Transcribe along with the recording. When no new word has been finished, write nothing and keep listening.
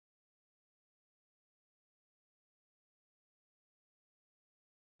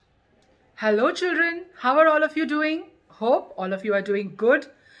Hello children, how are all of you doing? Hope all of you are doing good,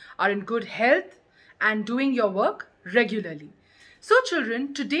 are in good health and doing your work regularly. So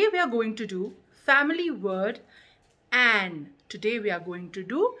children, today we are going to do family word an. Today we are going to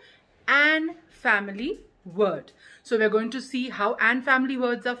do an family word. So we are going to see how an family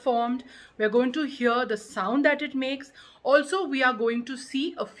words are formed. We are going to hear the sound that it makes. Also we are going to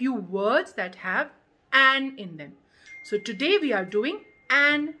see a few words that have an in them. So today we are doing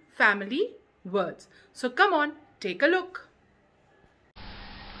an family words. So come on, take a look.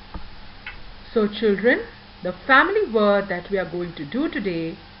 So children, the family word that we are going to do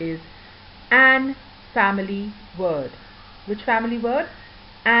today is an family word. Which family word?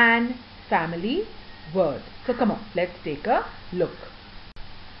 An family word. So come on, let's take a look.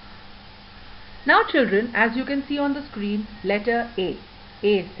 Now children, as you can see on the screen, letter A.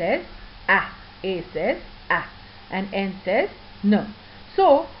 A says ah. A says ah. And N says n.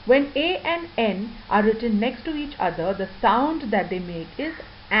 So when A and N are written next to each other, the sound that they make is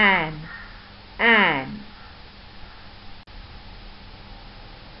an. An.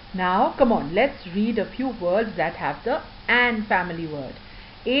 Now come on, let's read a few words that have the an family word.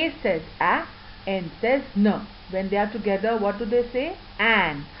 A says a, N says n. When they are together, what do they say?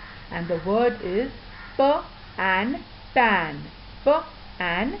 An. And the word is p and pan. P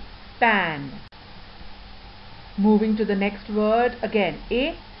and pan. Moving to the next word, again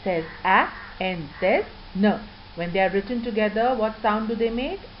A says a, N says n. When they are written together, what sound do they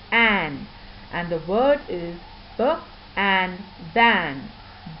make? An. And the word is b and ban.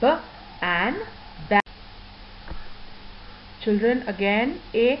 B and ban. Children, again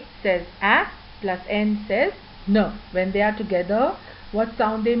A says a plus N says n. When they are together, what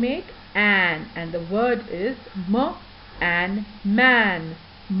sound they make? An. And the word is m and man.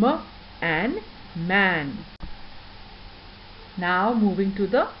 M and man. Now moving to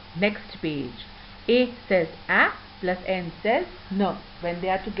the next page. A says a plus N says n. When they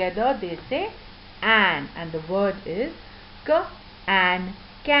are together, they say an. And the word is k and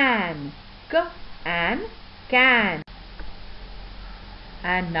can. K and can.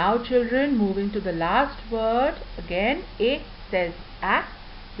 And now children, moving to the last word, again A says a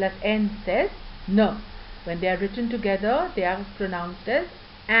plus N says n. When they are written together, they are pronounced as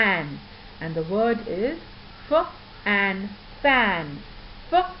an. And the word is f and fan.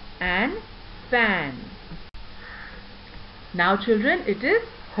 F and fan. Now children, it is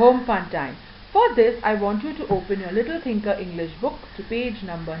home fun time. For this, I want you to open your Little Thinker English book to page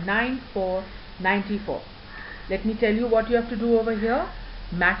number 9494. Let me tell you what you have to do over here.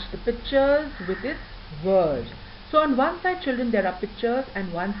 Match the pictures with its word. So on one side, children, there are pictures,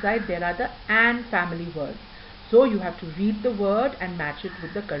 and one side there are the an family words. So you have to read the word and match it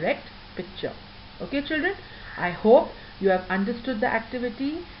with the correct picture. Okay children, I hope you have understood the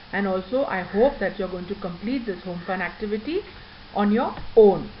activity, and also I hope that you are going to complete this home fun activity on your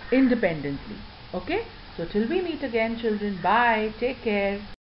own independently. Okay, so till we meet again children, bye, take care.